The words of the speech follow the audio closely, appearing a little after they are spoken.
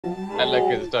I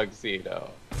like his tuxedo.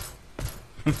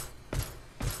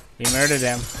 He murdered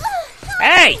him.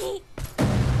 Hey!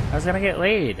 I was gonna get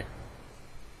laid.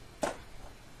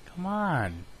 Come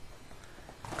on.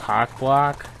 Cock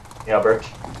block. Yeah, Birch.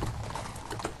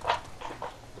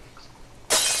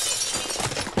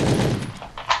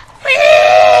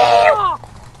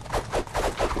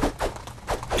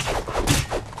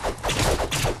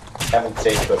 Haven't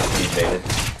stayed put invaded.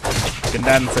 You can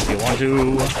dance if you want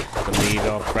to, but leave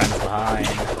your friends behind.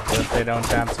 But if they don't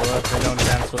dance with us, they don't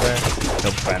dance with us.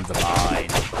 No friends of mine.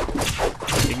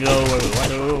 We can go where we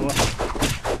want to.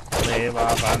 Leave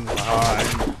our friends behind.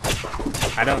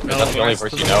 I don't know. That's the only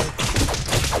verse you know.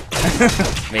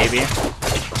 Maybe.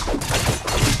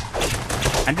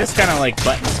 I'm just kind of like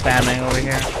button spamming over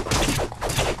here.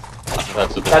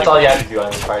 That's all you have to do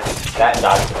on this part. That and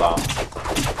dodge the bomb.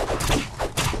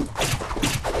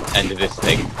 End of this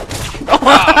thing.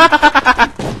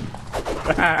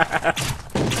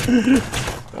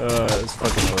 It's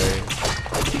fucking hilarious.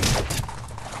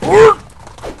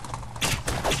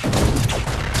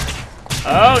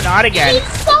 Oh, not again!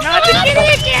 Not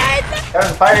again!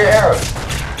 Kevin, fire your arrows!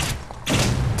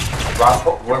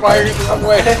 We're firing the wrong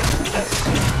way!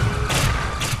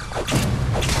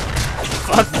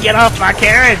 Fuck, get off my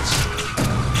carriage!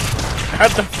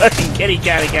 Not the fucking kitty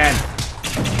cat again!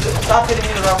 Stop hitting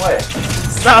me the wrong way!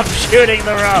 Stop shooting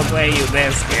the wrong way, you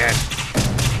biscuit!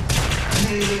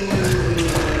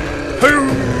 No!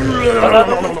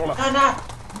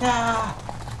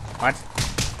 What?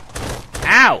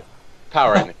 Ow!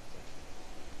 Power in it.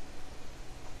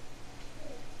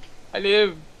 I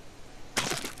live.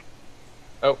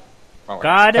 Oh.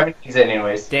 God Kevin needs it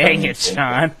anyways. dang it,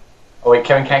 Sean. Oh wait,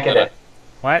 Kevin can't get it.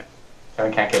 What?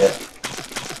 Kevin can't get it.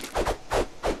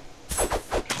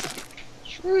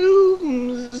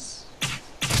 Shrooms.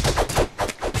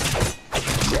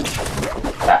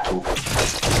 That too.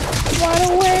 Wide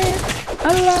awake, I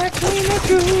like cleaner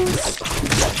juice.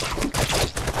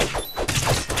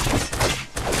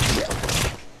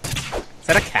 Is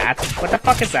that a cat? What the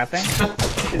fuck is that thing?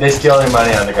 They steal their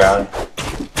money on the ground.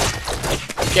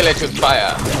 Kill it with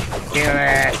fire. Kill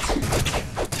it.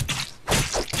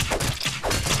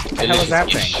 What the hell is that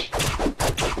thing?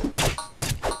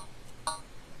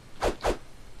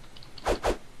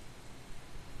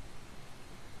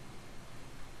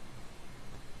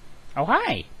 Oh,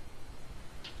 hi.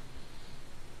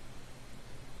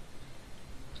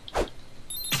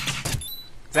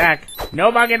 Zach,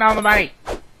 no bugging on the mic.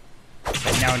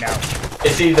 No, no.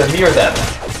 It's either me or them.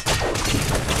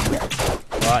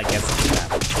 Well, I guess it's that.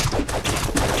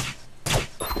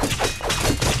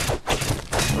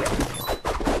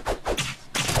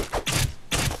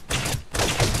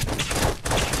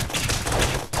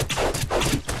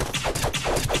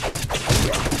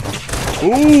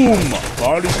 Boom!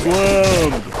 Body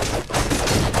slammed!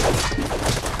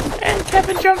 And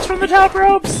Kevin jumps from the top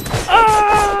ropes!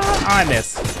 Ah! I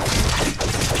miss.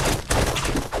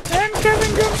 And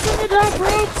Kevin jumps from the top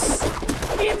ropes!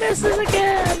 He misses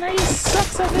again! He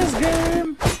sucks at this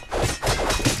game!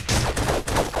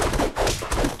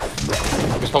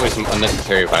 There's probably some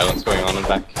unnecessary violence going on in the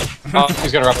back. Oh,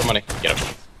 he's gonna rob the money. Get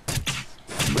him.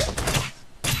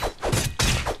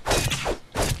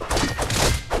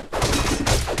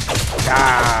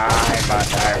 Die,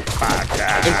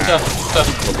 motherfucker! Stuff.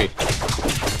 Okay.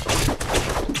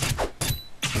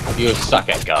 You suck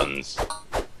at guns.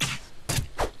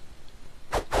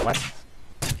 What?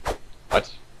 What?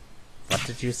 What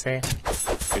did you say?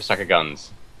 You suck at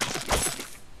guns.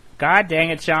 God dang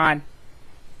it, Sean!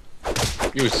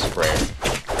 You sprayer.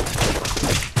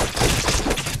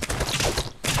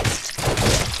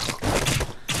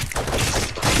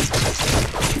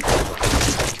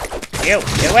 You!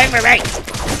 Get away from me!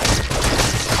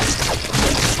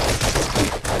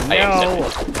 No!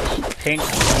 Pink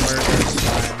murder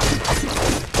slime.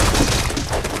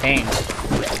 Pink.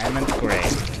 I meant gray.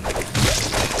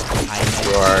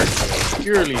 You are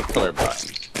purely colorblind.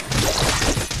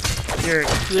 You're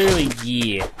clearly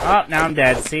ye. Oh, now I'm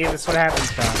dead. See, this is what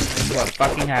happens, Tom. This is what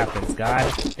fucking happens.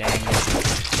 God dang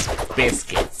it.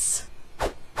 Biscuits.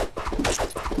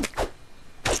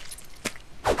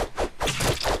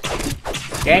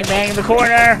 Gangbang in the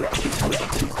corner!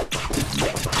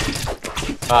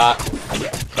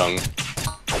 Tongue.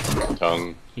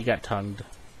 Tongue. He got tongued.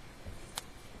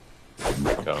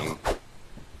 Tongue.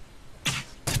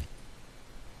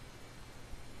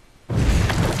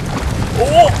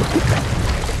 Oh!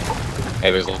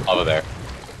 Hey, there's lava there.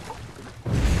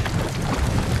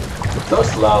 So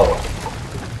slow.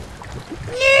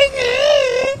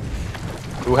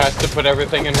 Who has to put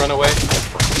everything and run away?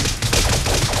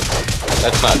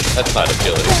 That's not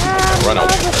agility. Run away.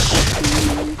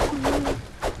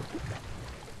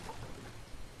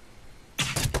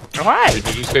 Why? Read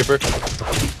the newspaper.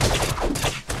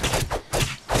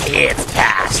 It's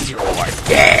past your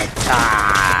dead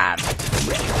time.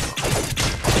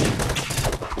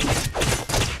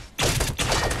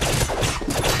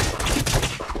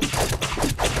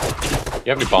 You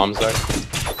have any bombs there?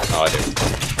 Oh, I do.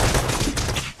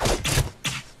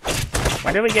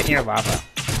 When did we get near lava?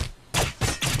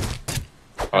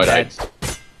 Oh, I died.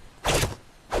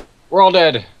 We're all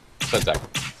dead. Said Zach.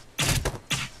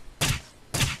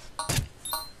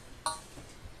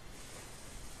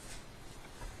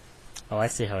 Oh, I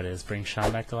see how it is. Bring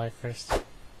Sean back to life first.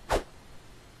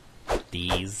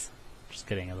 These. Just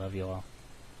kidding, I love you all.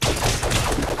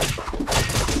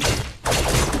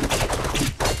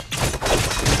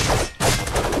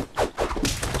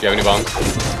 Do you have any bombs?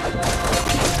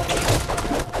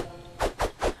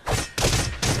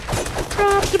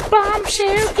 Drop the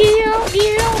bombshell, kill,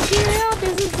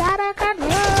 this is out of control.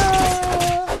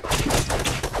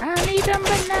 I need them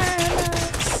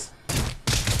bananas.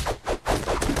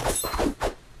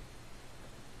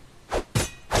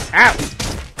 Ow!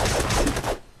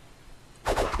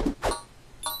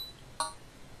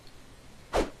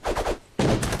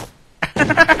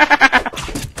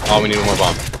 Oh, we need one more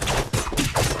bomb.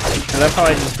 I love how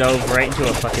I just dove right into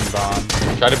a fucking bomb.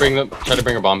 Try to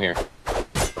bring a bomb here.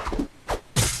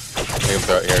 Make him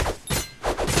throw it here.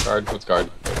 Guard, what's guard?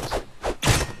 There it is.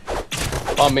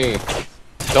 Bomb me.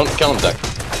 Don't kill him, Zach.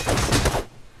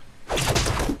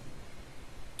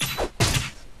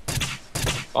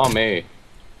 Bomb me.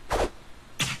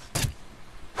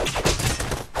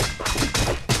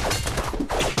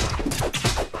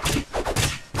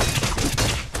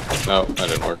 No, that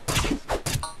didn't work.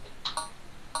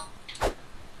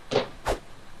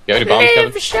 You have any bombs,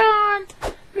 Kevin? Live, Sean!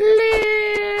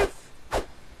 Live!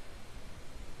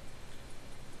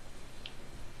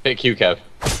 Hit Q, Kev.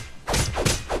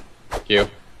 Q.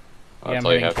 Oh, Yeah, that's I'm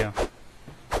all you hitting have. Q.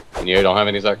 And you don't have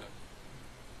any, Zach?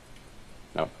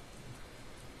 No.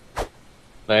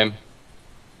 Lame.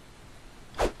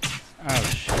 Oh,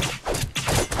 shit.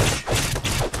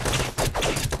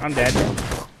 I'm dead.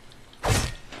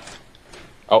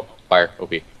 Oh, fire.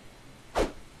 OP.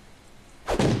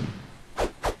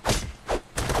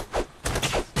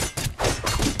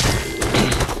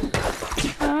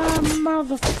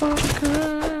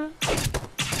 Motherfucker.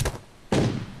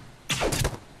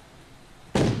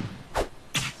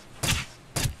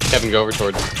 Kevin, go over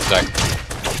towards Zach.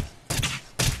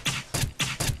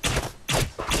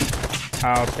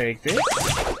 I'll take this.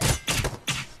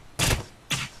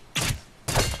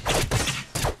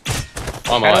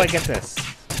 Oh, I'm How do I alive. get this?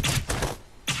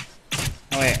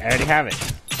 Oh wait, I already have it.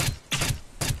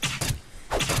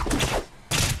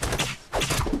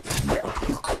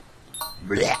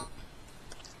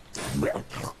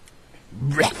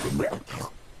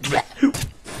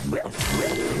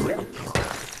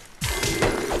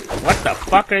 What the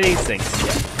fuck are these things?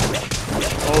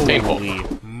 Holy Painful.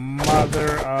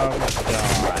 mother of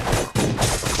God.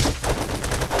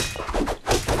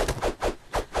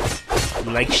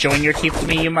 You like showing your teeth to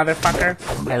me, you motherfucker?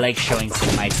 I like showing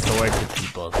my sword to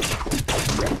people.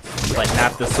 But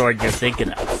not the sword you're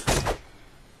thinking of.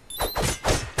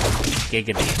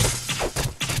 Giggity.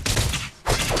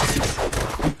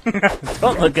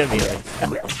 Don't look at me like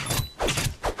that.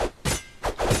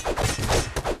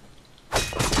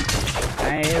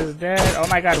 I is dead. Oh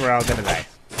my god, we're all gonna die.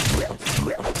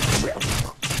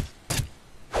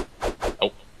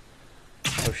 Oh.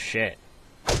 Oh shit.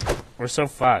 We're so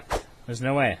fucked. There's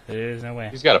no way. There's no way.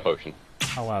 He's got a potion.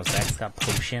 Oh wow, Zach's got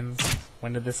potions?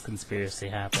 When did this conspiracy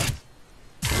happen?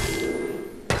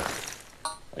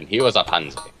 And he was a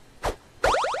pansy.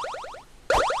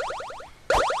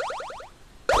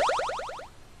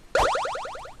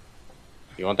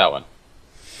 You want that one?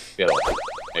 The other one.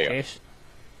 There you go. Ish.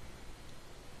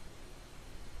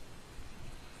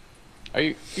 Are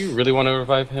you? Do you really want to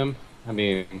revive him? I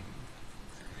mean,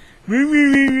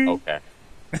 okay.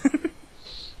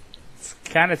 It's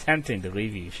kind of tempting to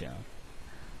leave you, Sean.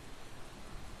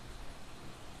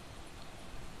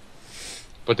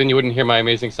 But then you wouldn't hear my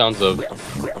amazing sounds of.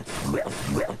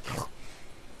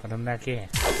 But I'm not here.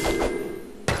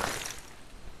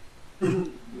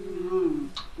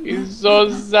 He's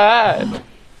so sad.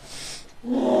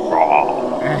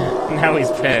 Now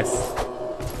he's pissed.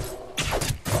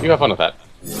 You have fun with that.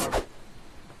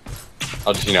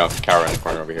 I'll just, you know, cower in the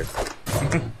corner over here.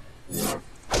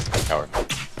 Cower.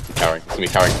 Cowering. It's me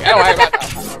cowering.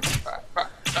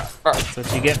 That's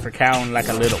what you get for cowering like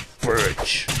a little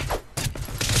birch.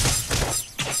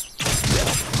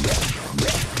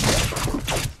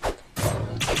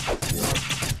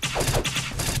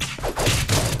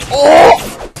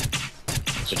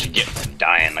 That's what you get for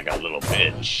dying like a little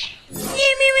bitch.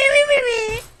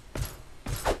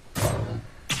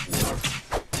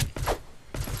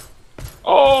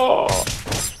 Oh!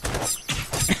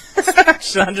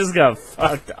 Sean just got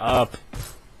fucked up.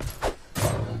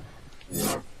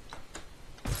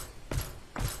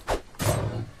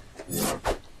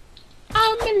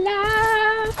 I'm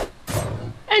alive,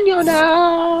 and you're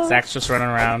not. Zach's just running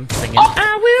around singing,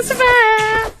 I will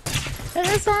survive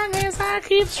as long as I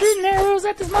keep shooting arrows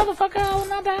at this motherfucker. I will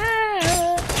not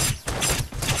die.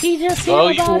 He just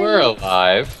Well, you were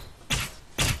alive.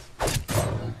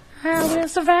 I will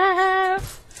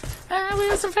survive. I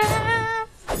will survive.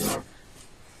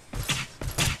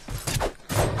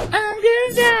 I'm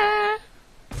gonna die.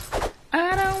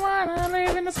 I don't wanna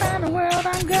live in the kind of world.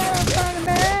 I'm gonna fucking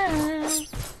die.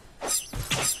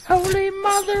 Holy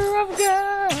Mother of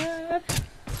God.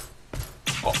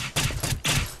 Oh.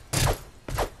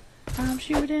 I'm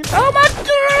shooting. Oh my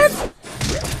God!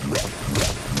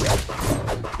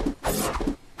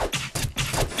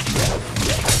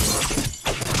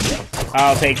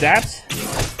 I'll take that.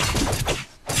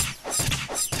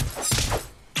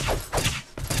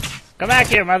 Come back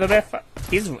here, mother biff.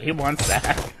 He wants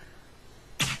that.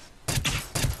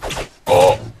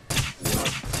 Oh.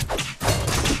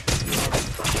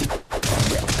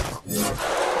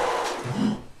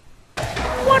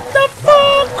 What the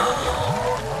fuck?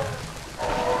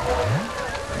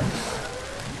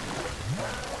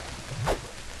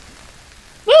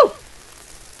 Woo!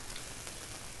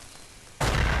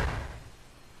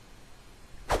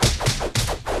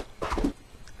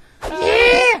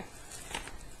 Yeah!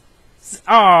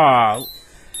 Aw.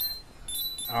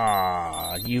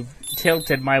 Aw, you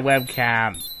tilted my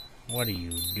webcam. What are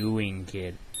you doing,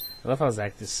 kid? I love how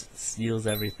Zach just steals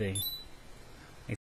everything.